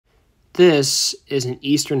This is an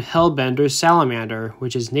eastern hellbender salamander,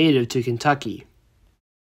 which is native to Kentucky.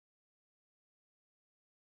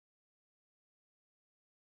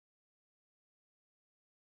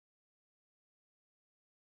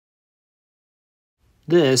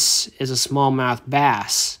 This is a smallmouth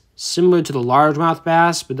bass, similar to the largemouth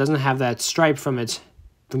bass, but doesn't have that stripe from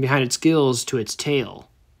behind its gills to its tail.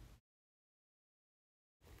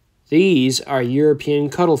 These are European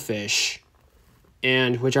cuttlefish,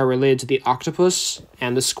 and which are related to the octopus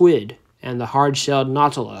and the squid and the hard-shelled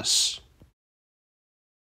nautilus.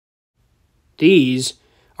 These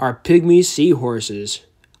are pygmy seahorses.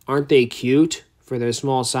 Aren't they cute for their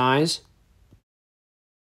small size?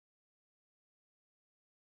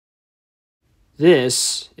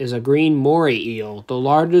 This is a green moray eel, the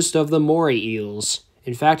largest of the moray eels.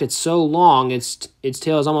 In fact, it's so long, its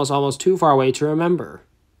tail is almost too far away to remember.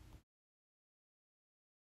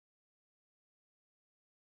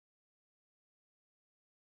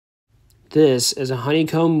 This is a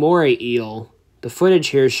honeycomb moray eel. The footage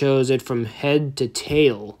here shows it from head to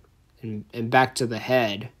tail and back to the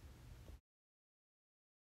head.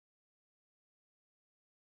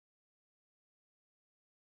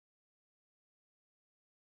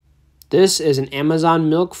 This is an Amazon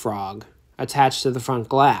milk frog attached to the front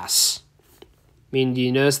glass. Do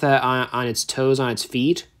you notice that on its toes, on its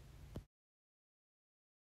feet?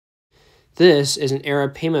 This is an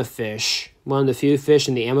arapaima fish, one of the few fish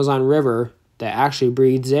in the Amazon River that actually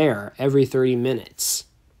breathes air every 30 minutes.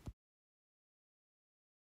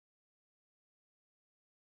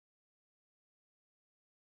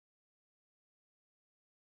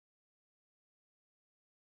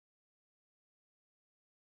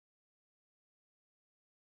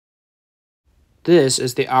 This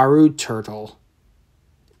is the Aru turtle.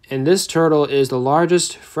 And this turtle is the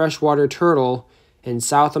largest freshwater turtle in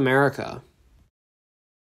South America.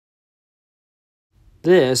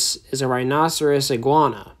 This is a rhinoceros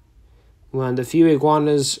iguana, one of the few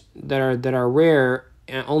iguanas that are rare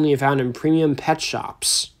and only found in premium pet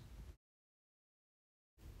shops.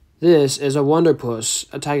 This is a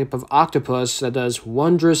wonderpuss, a type of octopus that does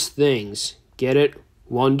wondrous things. Get it?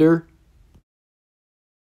 Wonder?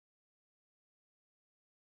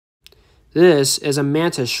 This is a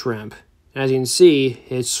mantis shrimp, and as you can see,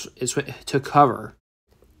 it's to cover.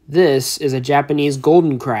 This is a Japanese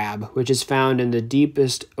golden crab, which is found in the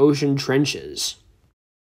deepest ocean trenches.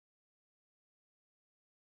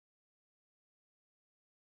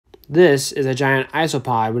 This is a giant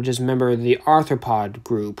isopod, which is a member of the arthropod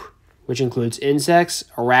group, which includes insects,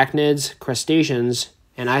 arachnids, crustaceans,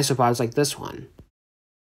 and isopods like this one.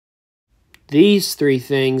 These three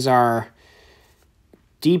things are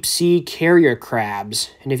deep-sea carrier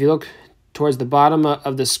crabs, and if you look towards the bottom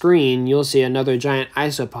of the screen, you'll see another giant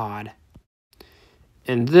isopod.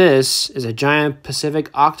 And this is a giant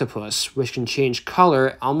Pacific octopus, which can change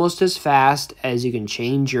color almost as fast as you can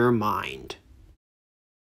change your mind.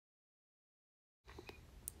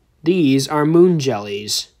 These are moon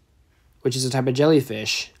jellies, which is a type of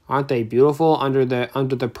jellyfish. Aren't they beautiful under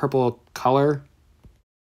the purple color?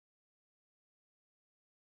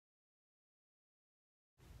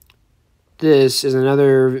 This is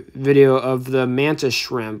another video of the mantis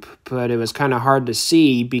shrimp, but it was kind of hard to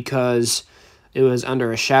see because it was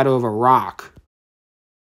under a shadow of a rock.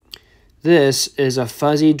 This is a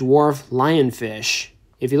fuzzy dwarf lionfish.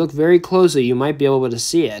 If you look very closely, you might be able to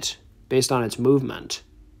see it based on its movement.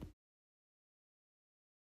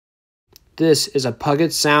 This is a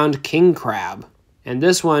Puget Sound king crab. And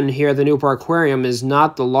this one here at the Newport Aquarium is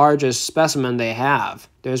not the largest specimen they have.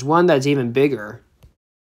 There's one that's even bigger.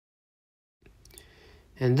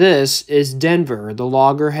 And this is Denver, the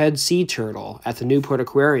loggerhead sea turtle at the Newport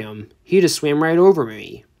Aquarium. He just swam right over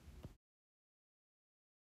me.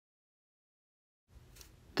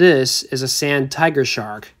 This is a sand tiger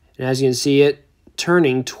shark, and as you can see it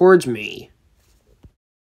turning towards me.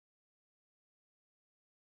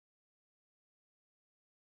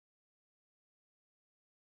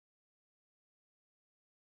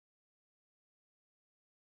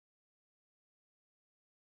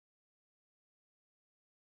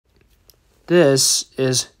 This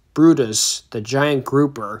is Brutus, the giant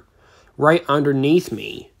grouper, right underneath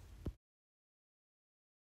me.